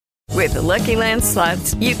With the Lucky Land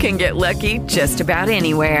Slots, you can get lucky just about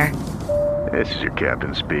anywhere. This is your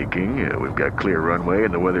captain speaking. We've got clear runway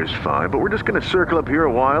and the weather's fine, but we're just going to circle up here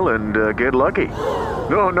a while and get lucky.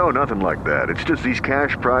 No, nothing like that. It's just these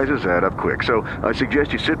cash prizes add up quick. So I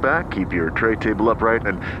suggest you sit back, keep your tray table upright,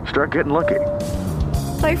 and start getting lucky.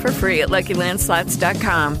 Play for free at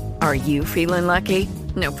LuckyLandSlots.com. Are you feeling lucky?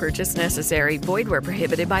 No purchase necessary. Void where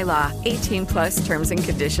prohibited by law. 18 plus terms and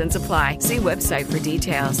conditions apply. See website for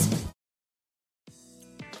details.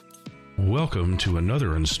 Welcome to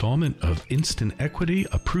another installment of Instant Equity,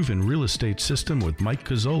 a proven real estate system with Mike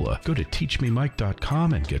Gazzola. Go to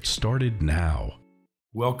teachmemike.com and get started now.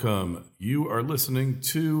 Welcome. You are listening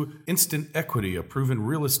to Instant Equity, a proven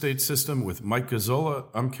real estate system with Mike Gazzola.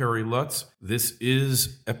 I'm Kerry Lutz. This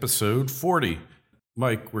is episode 40.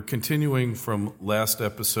 Mike, we're continuing from last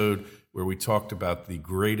episode where we talked about the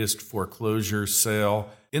greatest foreclosure sale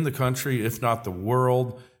in the country, if not the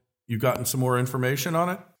world. You gotten some more information on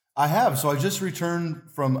it? I have. So I just returned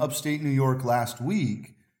from upstate New York last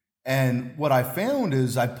week. And what I found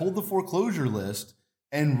is I pulled the foreclosure list,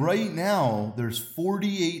 and right now there's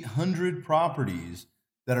 4,800 properties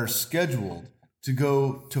that are scheduled to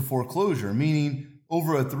go to foreclosure, meaning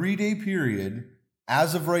over a 3-day period,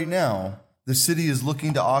 as of right now, the city is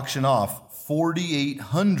looking to auction off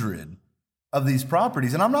 4,800 of these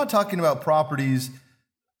properties. And I'm not talking about properties.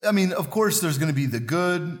 I mean, of course, there's going to be the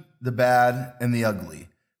good, the bad, and the ugly.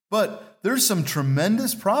 But there's some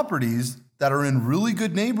tremendous properties that are in really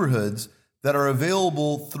good neighborhoods that are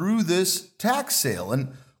available through this tax sale.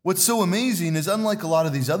 And what's so amazing is, unlike a lot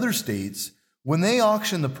of these other states, when they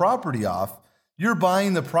auction the property off, you're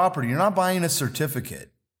buying the property. You're not buying a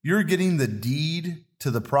certificate. You're getting the deed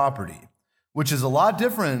to the property, which is a lot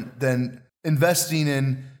different than investing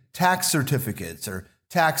in tax certificates or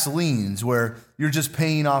tax liens, where you're just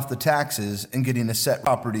paying off the taxes and getting a set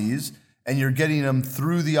properties, and you're getting them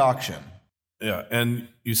through the auction. Yeah, and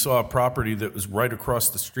you saw a property that was right across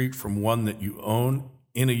the street from one that you own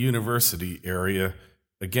in a university area,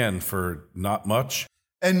 again, for not much.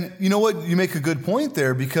 And you know what? You make a good point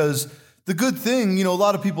there, because the good thing, a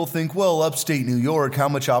lot of people think, well, upstate New York, how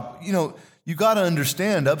much you got to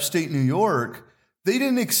understand, upstate New York, they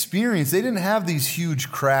didn't have these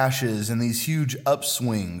huge crashes and these huge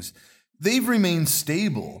upswings. They've remained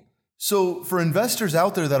stable. So for investors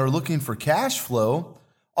out there that are looking for cash flow,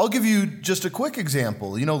 I'll give you just a quick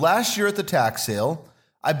example. Last year at the tax sale,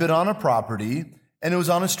 I bid on a property, and it was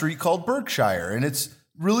on a street called Berkshire, and it's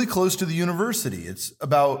really close to the university. It's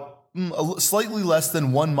about slightly less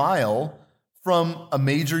than 1 mile from a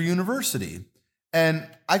major university. And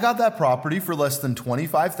I got that property for less than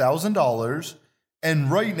 $25,000, and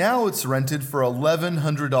right now it's rented for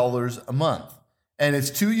 $1,100 a month. And it's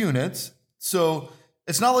 2 units, so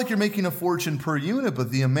it's not like you're making a fortune per unit, but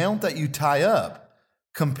the amount that you tie up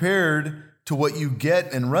compared to what you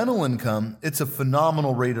get in rental income, it's a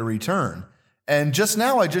phenomenal rate of return. And just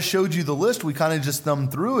now, I just showed you the list. We kind of just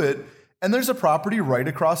thumbed through it, and there's a property right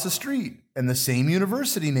across the street in the same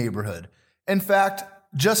university neighborhood. In fact,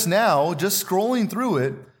 just now, just scrolling through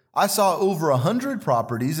it, I saw over 100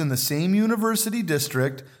 properties in the same university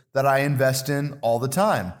district that I invest in all the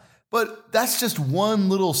time. But that's just one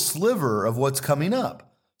little sliver of what's coming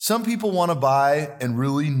up. Some people want to buy in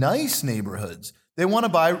really nice neighborhoods. They want to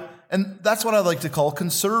buy, and that's what I like to call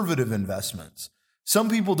conservative investments. Some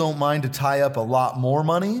people don't mind to tie up a lot more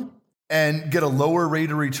money and get a lower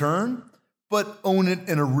rate of return, but own it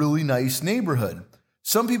in a really nice neighborhood.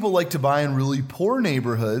 Some people like to buy in really poor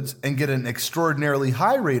neighborhoods and get an extraordinarily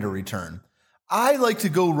high rate of return. I like to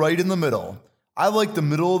go right in the middle. I like the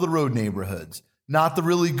middle of the road neighborhoods. Not the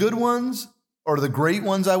really good ones or the great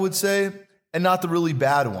ones, I would say, and not the really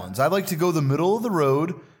bad ones. I like to go the middle of the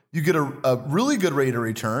road. You get a really good rate of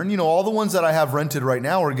return. All the ones that I have rented right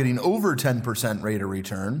now are getting over 10% rate of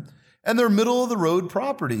return, and they're middle of the road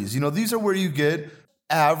properties. These are where you get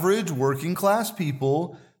average working class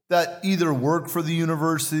people that either work for the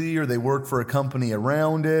university or they work for a company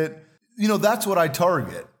around it. That's what I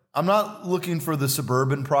target. I'm not looking for the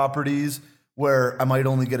suburban properties where I might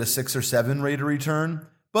only get a 6 or 7 rate of return,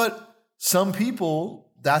 but some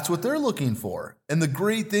people, that's what they're looking for. And the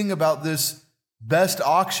great thing about this best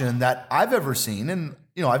auction that I've ever seen, and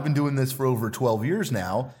I've been doing this for over 12 years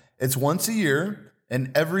now, it's once a year,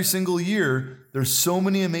 and every single year, there's so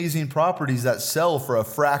many amazing properties that sell for a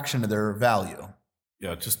fraction of their value.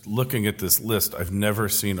 Yeah, just looking at this list, I've never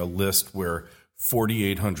seen a list where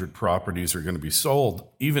 4,800 properties are going to be sold.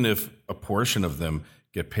 Even if a portion of them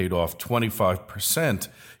get paid off 25%,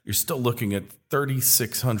 you're still looking at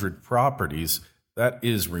 3,600 properties. That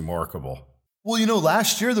is remarkable. Well,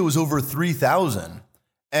 last year there was over 3,000.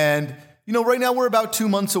 And, right now we're about 2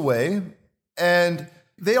 months away, and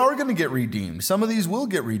they are going to get redeemed. Some of these will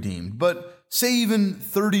get redeemed, but say even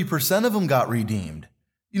 30% of them got redeemed.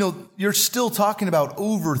 You're still talking about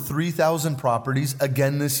over 3,000 properties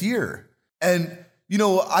again this year. And,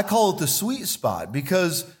 I call it the sweet spot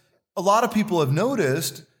because a lot of people have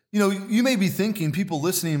noticed, you may be thinking, people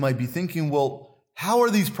listening might be thinking, well, how are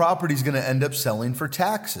these properties going to end up selling for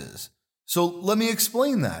taxes? So let me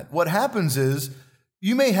explain that. What happens is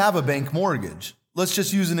you may have a bank mortgage. Let's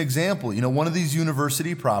just use an example. One of these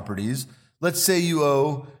university properties, let's say you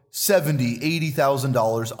owe $70,000,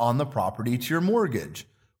 $80,000 on the property to your mortgage.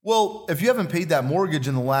 Well, if you haven't paid that mortgage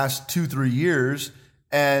in the last 2-3 years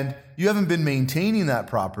and you haven't been maintaining that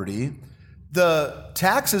property, the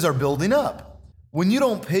taxes are building up. When you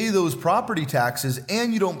don't pay those property taxes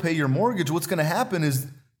and you don't pay your mortgage, what's going to happen is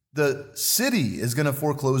the city is going to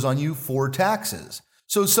foreclose on you for taxes.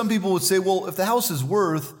 So some people would say, well, if the house is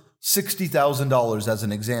worth $60,000 as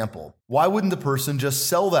an example, why wouldn't the person just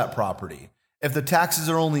sell that property? If the taxes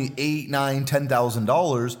are only $8,000, $9,000,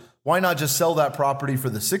 $10,000, why not just sell that property for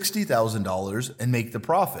the $60,000 and make the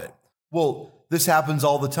profit? Well, this happens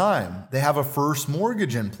all the time. They have a first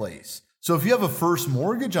mortgage in place. So if you have a first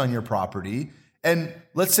mortgage on your property, and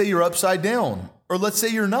let's say you're upside down, or let's say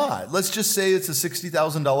you're not. Let's just say it's a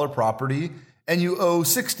 $60,000 property and you owe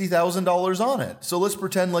 $60,000 on it. So let's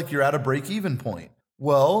pretend like you're at a break-even point.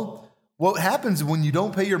 Well, what happens when you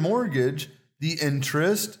don't pay your mortgage, the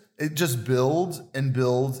interest, it just builds and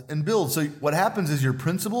builds and builds. So what happens is your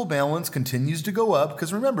principal balance continues to go up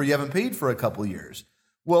because remember, you haven't paid for a couple years.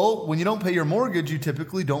 Well, when you don't pay your mortgage, you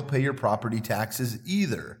typically don't pay your property taxes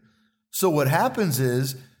either. So what happens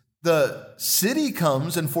is the city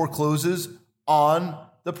comes and forecloses on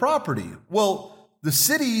the property. Well, the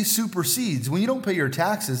city supersedes. When you don't pay your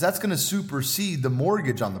taxes, that's going to supersede the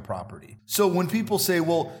mortgage on the property. So when people say,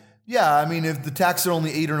 well, yeah, I mean, if the taxes are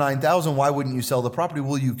only $8,000 or $9,000, why wouldn't you sell the property?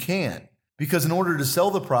 Well, you can't. Because in order to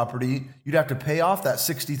sell the property, you'd have to pay off that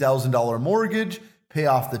 $60,000 mortgage, pay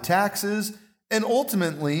off the taxes, and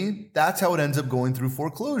ultimately, that's how it ends up going through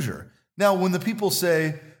foreclosure. Now, when the people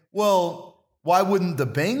say, well, why wouldn't the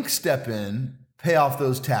bank step in, pay off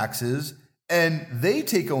those taxes, and they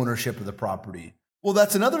take ownership of the property? Well,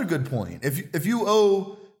 that's another good point. If you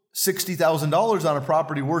owe $60,000 on a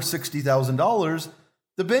property worth $60,000,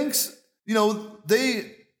 the banks,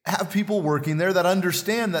 they have people working there that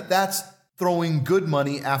understand that that's throwing good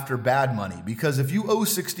money after bad money. Because if you owe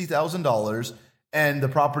 $60,000 and the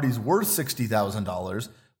property's worth $60,000,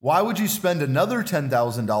 why would you spend another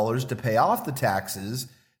 $10,000 to pay off the taxes?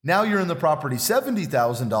 Now you're in the property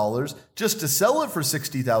 $70,000 just to sell it for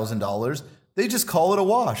 $60,000. They just call it a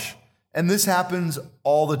wash. And this happens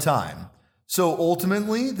all the time. So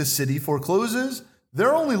ultimately, the city forecloses.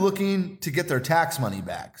 They're only looking to get their tax money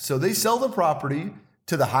back. So they sell the property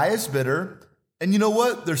to the highest bidder. And you know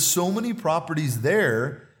what? There's so many properties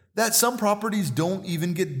there that some properties don't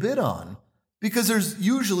even get bid on. Because there's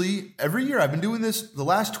usually, every year, I've been doing this, the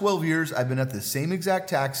last 12 years, I've been at the same exact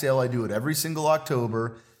tax sale. I do it every single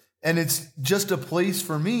October. And it's just a place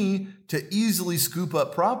for me to easily scoop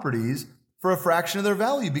up properties for a fraction of their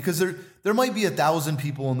value. Because there might be 1,000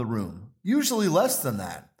 people in the room, usually less than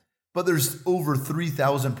that. But there's over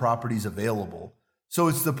 3,000 properties available. So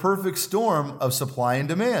it's the perfect storm of supply and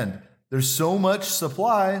demand. There's so much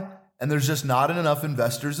supply, and there's just not enough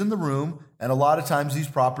investors in the room. And a lot of times these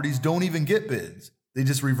properties don't even get bids. They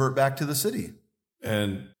just revert back to the city.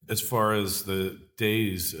 And as far as the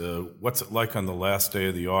days, what's it like on the last day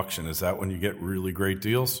of the auction? Is that when you get really great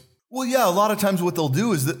deals? Well, yeah, a lot of times what they'll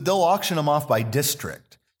do is that they'll auction them off by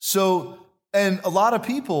district. So, and a lot of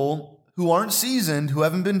people who aren't seasoned, who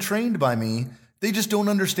haven't been trained by me, they just don't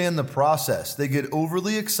understand the process. They get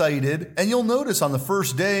overly excited. And you'll notice on the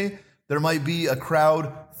first day, there might be a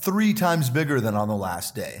crowd 3 times bigger than on the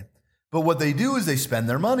last day. But what they do is they spend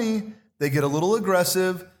their money, they get a little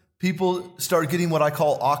aggressive, people start getting what I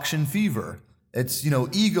call auction fever. It's,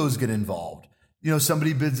 egos get involved.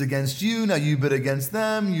 Somebody bids against you, now you bid against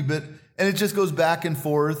them, you bid, and it just goes back and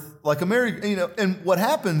forth like a merry, and what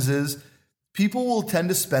happens is people will tend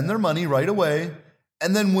to spend their money right away.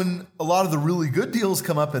 And then when a lot of the really good deals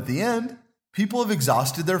come up at the end, people have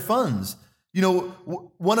exhausted their funds.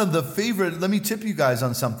 One of the favorite, let me tip you guys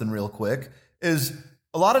on something real quick, is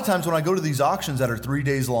a lot of times when I go to these auctions that are 3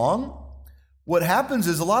 days long, what happens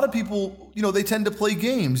is a lot of people, they tend to play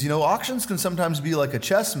games. Auctions can sometimes be like a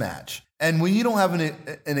chess match. And when you don't have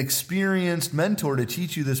an experienced mentor to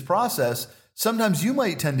teach you this process, sometimes you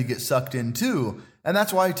might tend to get sucked in too. And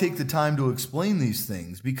that's why I take the time to explain these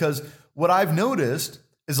things. Because what I've noticed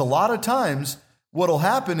is a lot of times what'll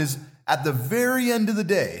happen is at the very end of the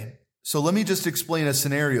day, so let me just explain a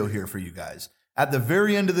scenario here for you guys. At the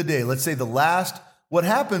very end of the day, let's say what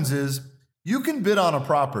happens is you can bid on a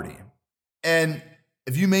property, and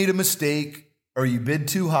if you made a mistake or you bid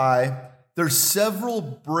too high, there's several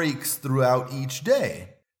breaks throughout each day.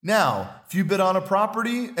 Now, if you bid on a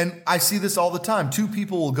property, and I see this all the time, two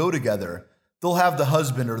people will go together. They'll have the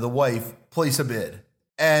husband or the wife place a bid.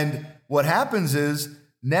 And what happens is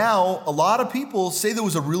now a lot of people say there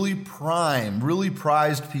was a really prime, really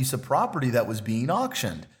prized piece of property that was being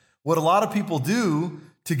auctioned. What a lot of people do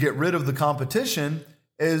to get rid of the competition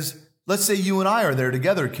is, let's say you and I are there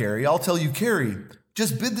together, Carrie. I'll tell you, Carrie,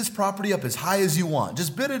 just bid this property up as high as you want.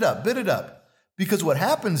 Just bid it up. Because what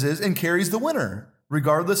happens is, and Carrie's the winner,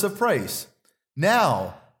 regardless of price.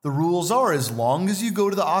 Now, the rules are, as long as you go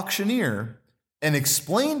to the auctioneer and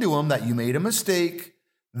explain to him that you made a mistake,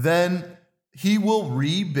 then he will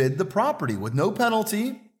rebid the property with no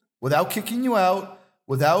penalty, without kicking you out,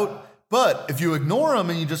 but if you ignore him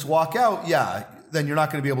and you just walk out, then you're not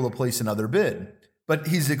going to be able to place another bid. But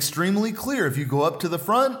he's extremely clear. If you go up to the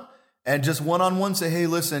front and just one-on-one say, hey,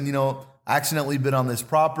 listen, I accidentally bid on this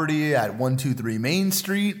property at 123 Main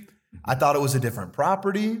Street. I thought it was a different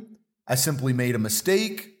property. I simply made a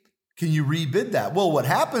mistake. Can you rebid that? Well, what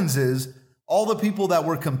happens is all the people that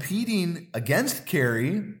were competing against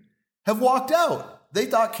Carrie have walked out. They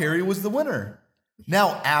thought Carrie was the winner.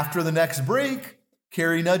 Now, after the next break,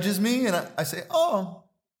 Carrie nudges me and I say, oh,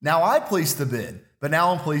 now I placed the bid. But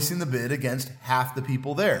now I'm placing the bid against half the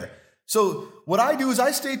people there. So what I do is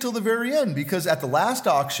I stay till the very end, because at the last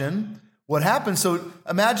auction, what happens? So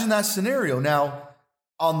imagine that scenario. Now,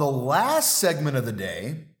 on the last segment of the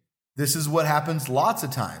day, this is what happens lots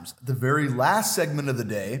of times. The very last segment of the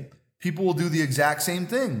day, people will do the exact same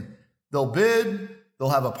thing. They'll bid, they'll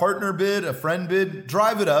have a partner bid, a friend bid,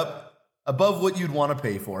 drive it up above what you'd want to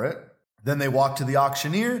pay for it. Then they walk to the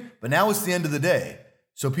auctioneer, but now it's the end of the day.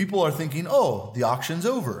 So people are thinking, oh, the auction's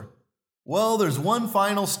over. Well, there's one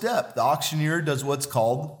final step. The auctioneer does what's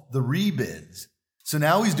called the rebids. So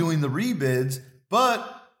now he's doing the rebids,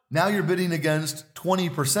 but now you're bidding against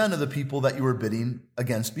 20% of the people that you were bidding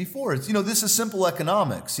against before. It's, this is simple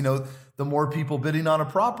economics. The more people bidding on a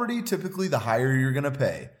property, typically the higher you're going to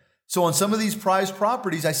pay. So on some of these prized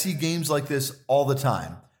properties, I see games like this all the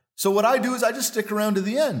time. So what I do is I just stick around to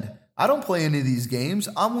the end. I don't play any of these games.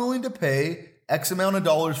 I'm willing to pay X amount of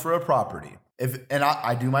dollars for a property.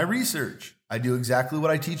 I do my research. I do exactly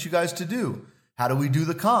what I teach you guys to do. How do we do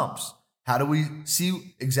the comps? How do we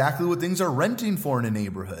see exactly what things are renting for in a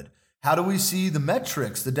neighborhood? How do we see the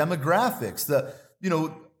metrics, the demographics?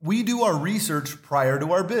 We do our research prior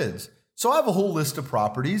to our bids. So I have a whole list of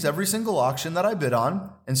properties, every single auction that I bid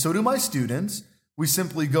on, and so do my students. We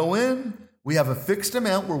simply go in, we have a fixed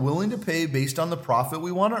amount we're willing to pay based on the profit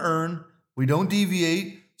we want to earn. We don't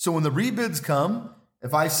deviate. So when the rebids come,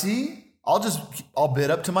 if I see, I'll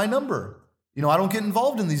bid up to my number. I don't get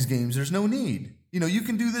involved in these games. There's no need. You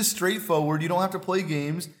can do this straightforward. You don't have to play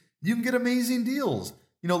games. You can get amazing deals.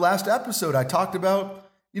 Last episode, I talked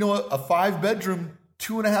about, a 5-bedroom,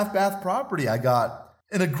 2.5 bath property I got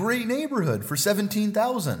in a great neighborhood for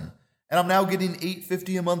 $17,000. And I'm now getting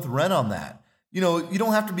 $850 a month rent on that. You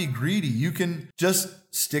don't have to be greedy. You can just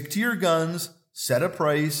stick to your guns, set a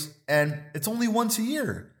price, and it's only once a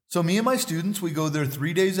year. So me and my students, we go there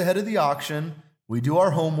 3 days ahead of the auction. We do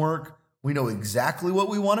our homework. We know exactly what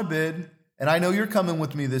we want to bid. And I know you're coming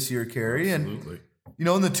with me this year, Carrie. Absolutely.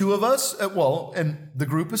 And the two of us, and the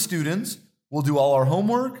group of students, we'll do all our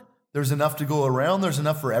homework. There's enough to go around. There's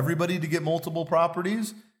enough for everybody to get multiple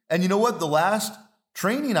properties. And you know what? The last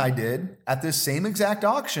training I did at this same exact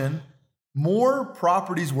auction, more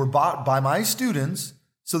properties were bought by my students.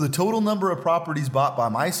 So the total number of properties bought by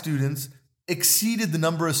my students exceeded the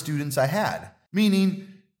number of students I had, meaning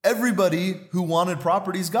everybody who wanted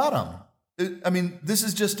properties got them. This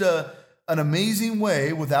is just an amazing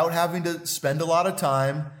way without having to spend a lot of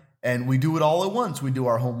time, and we do it all at once. We do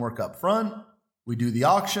our homework up front, we do the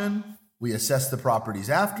auction, we assess the properties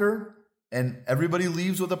after, and everybody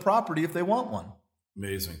leaves with a property if they want one.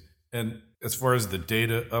 Amazing. And as far as the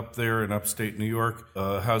data up there in upstate New York,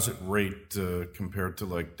 how's it rate compared to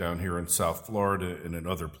like down here in South Florida and in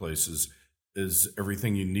other places? Is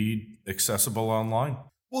everything you need accessible online?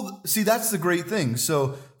 Well, see, that's the great thing.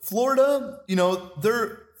 So Florida,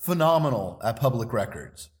 they're phenomenal at public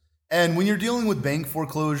records. And when you're dealing with bank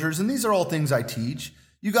foreclosures, and these are all things I teach,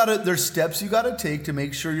 there's steps you got to take to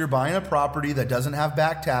make sure you're buying a property that doesn't have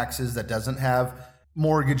back taxes, that doesn't have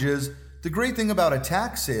mortgages. The great thing about a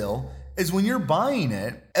tax sale is when you're buying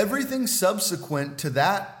it, everything subsequent to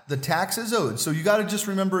that, the tax is owed. So you got to just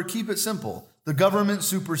remember, keep it simple. The government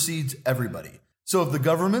supersedes everybody. So if the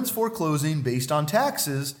government's foreclosing based on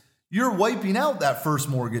taxes, you're wiping out that first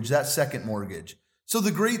mortgage, that second mortgage. So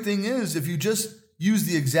the great thing is if you just use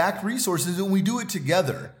the exact resources and we do it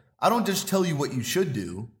together, I don't just tell you what you should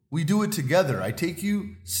do. We do it together. I take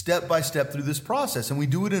you step by step through this process and we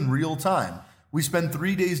do it in real time. We spend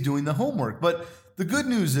 3 days doing the homework. But the good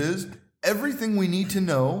news is everything we need to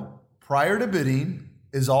know prior to bidding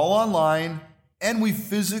is all online and we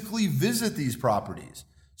physically visit these properties.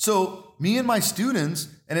 So me and my students,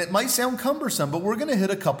 and it might sound cumbersome, but we're going to hit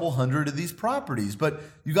a couple hundred of these properties. But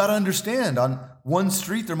you got to understand on one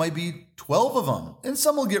street, there might be 12 of them and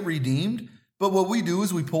some will get redeemed. But what we do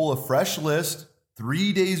is we pull a fresh list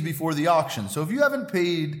 3 days before the auction. So if you haven't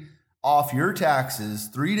paid off your taxes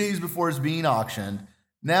 3 days before it's being auctioned,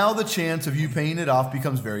 now the chance of you paying it off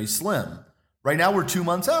becomes very slim. Right now we're 2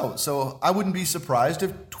 months out. So I wouldn't be surprised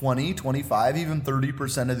if 20, 25, even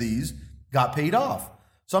 30% of these got paid off.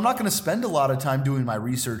 So I'm not going to spend a lot of time doing my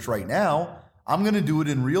research right now. I'm going to do it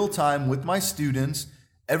in real time with my students.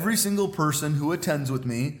 Every single person who attends with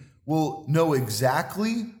me will know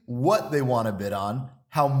exactly what they want to bid on,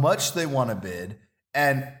 how much they want to bid.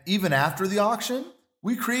 And even after the auction,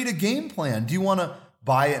 we create a game plan. Do you want to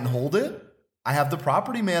buy it and hold it? I have the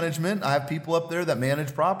property management. I have people up there that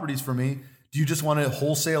manage properties for me. Do you just want to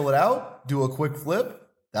wholesale it out? Do a quick flip?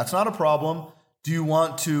 That's not a problem. Do you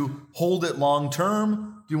want to hold it long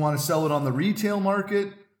term? Do you want to sell it on the retail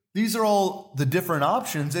market? These are all the different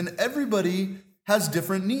options, and everybody has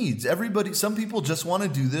different needs. Some people just want to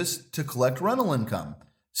do this to collect rental income.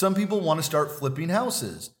 Some people want to start flipping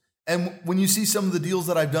houses. And when you see some of the deals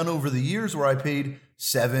that I've done over the years where I paid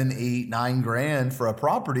 $7, $8, $9 grand for a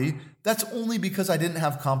property, that's only because I didn't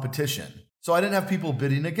have competition. So I didn't have people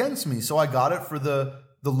bidding against me. So I got it for the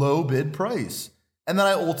low bid price. And then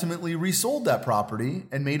I ultimately resold that property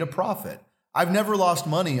and made a profit. I've never lost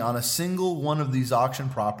money on a single one of these auction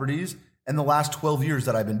properties in the last 12 years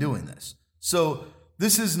that I've been doing this. So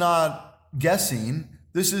this is not guessing.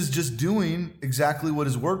 This is just doing exactly what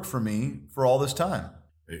has worked for me for all this time.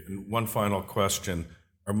 One final question.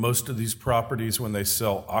 Are most of these properties, when they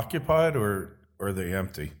sell, occupied or are they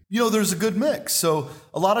empty? There's a good mix. So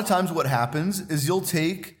a lot of times what happens is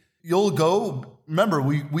you'll go, remember,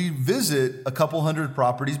 we visit a couple hundred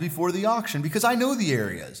properties before the auction because I know the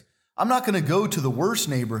areas. I'm not going to go to the worst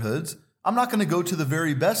neighborhoods. I'm not going to go to the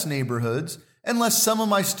very best neighborhoods unless some of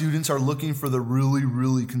my students are looking for the really,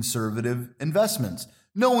 really conservative investments,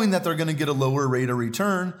 knowing that they're going to get a lower rate of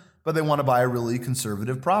return, but they want to buy a really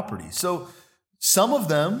conservative property. So some of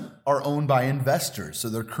them are owned by investors. So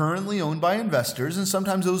they're currently owned by investors, and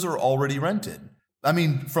sometimes those are already rented. I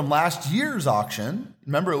mean, from last year's auction,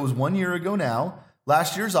 remember it was 1 year ago now,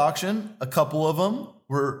 last year's auction, a couple of them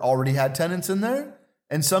already had tenants in there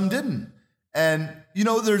and some didn't. And,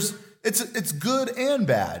 it's good and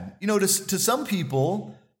bad. To some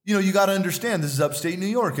people, you got to understand this is upstate New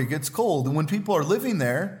York. It gets cold. And when people are living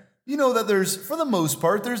there, that there's, for the most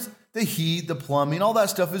part, there's the heat, the plumbing, all that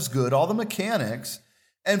stuff is good, all the mechanics.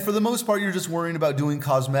 And for the most part, you're just worrying about doing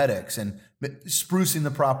cosmetics and sprucing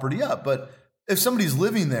the property up. But if somebody's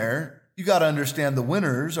living there, you got to understand the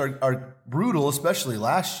winters are brutal, especially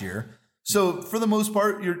last year. So for the most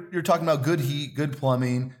part, you're talking about good heat, good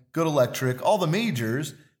plumbing, good electric, all the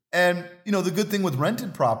majors. And, the good thing with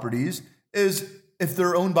rented properties is if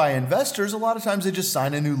they're owned by investors, a lot of times they just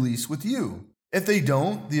sign a new lease with you. If they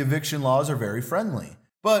don't, the eviction laws are very friendly.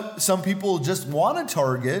 But some people just want to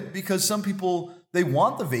target because some people, they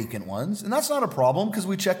want the vacant ones. And that's not a problem because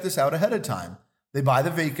we check this out ahead of time. They buy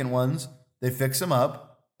the vacant ones, they fix them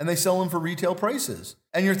up, and they sell them for retail prices.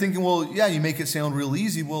 And you're thinking, well, yeah, you make it sound real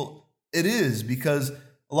easy. Well, it is because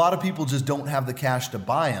a lot of people just don't have the cash to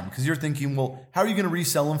buy them because you're thinking, well, how are you going to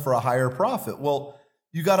resell them for a higher profit? Well,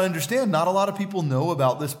 you got to understand, not a lot of people know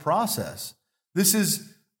about this process. This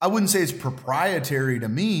is, I wouldn't say it's proprietary to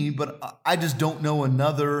me, but I just don't know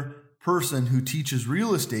another person who teaches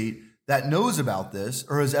real estate that knows about this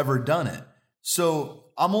or has ever done it. So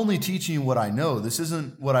I'm only teaching you what I know. This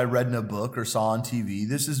isn't what I read in a book or saw on TV.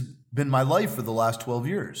 This has been my life for the last 12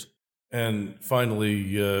 years. And finally,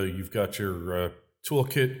 you've got your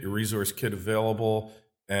toolkit, your resource kit available,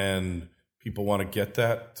 and people want to get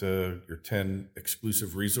that, your 10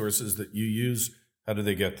 exclusive resources that you use. How do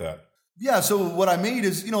they get that? Yeah, so what I made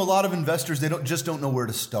is, a lot of investors, they don't know where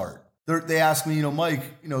to start. They ask me, Mike,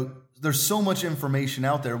 there's so much information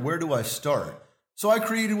out there. Where do I start? So I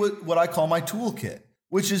created what I call my toolkit,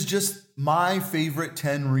 which is just my favorite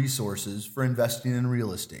 10 resources for investing in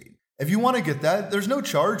real estate. If you want to get that, there's no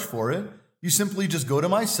charge for it. You simply just go to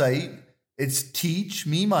my site. It's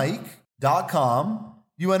teachmemike.com.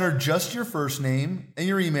 You enter just your first name and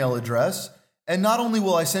your email address, and not only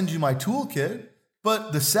will I send you my toolkit,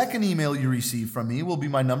 but the second email you receive from me will be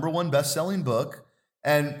my #1 best-selling book,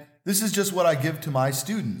 and this is just what I give to my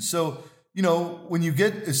students. So,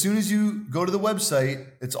 as soon as you go to the website,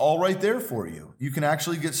 it's all right there for you. You can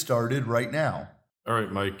actually get started right now. All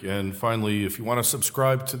right, Mike. And finally, if you want to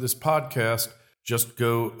subscribe to this podcast, just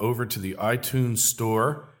go over to the iTunes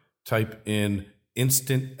store, type in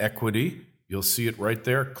Instant Equity. You'll see it right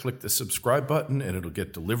there. Click the subscribe button, and it'll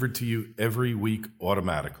get delivered to you every week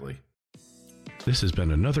automatically. This has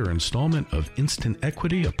been another installment of Instant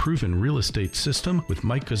Equity, a proven real estate system with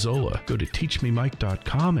Mike Gazzola. Go to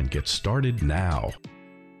teachmemike.com and get started now.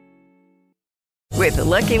 With the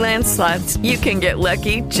Lucky Land Slots, you can get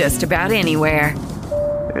lucky just about anywhere.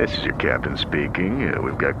 This is your captain speaking.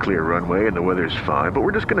 We've got clear runway and the weather's fine, but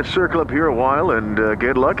we're just going to circle up here a while and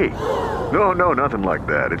get lucky. No, nothing like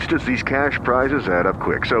that. It's just these cash prizes add up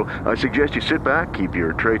quick. So I suggest you sit back, keep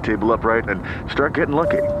your tray table upright, and start getting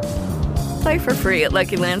lucky. Play for free at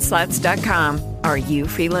LuckyLandSlots.com. Are you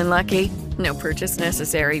feeling lucky? No purchase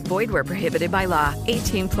necessary. Void where prohibited by law.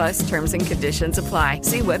 18+ terms and conditions apply.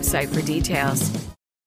 See website for details.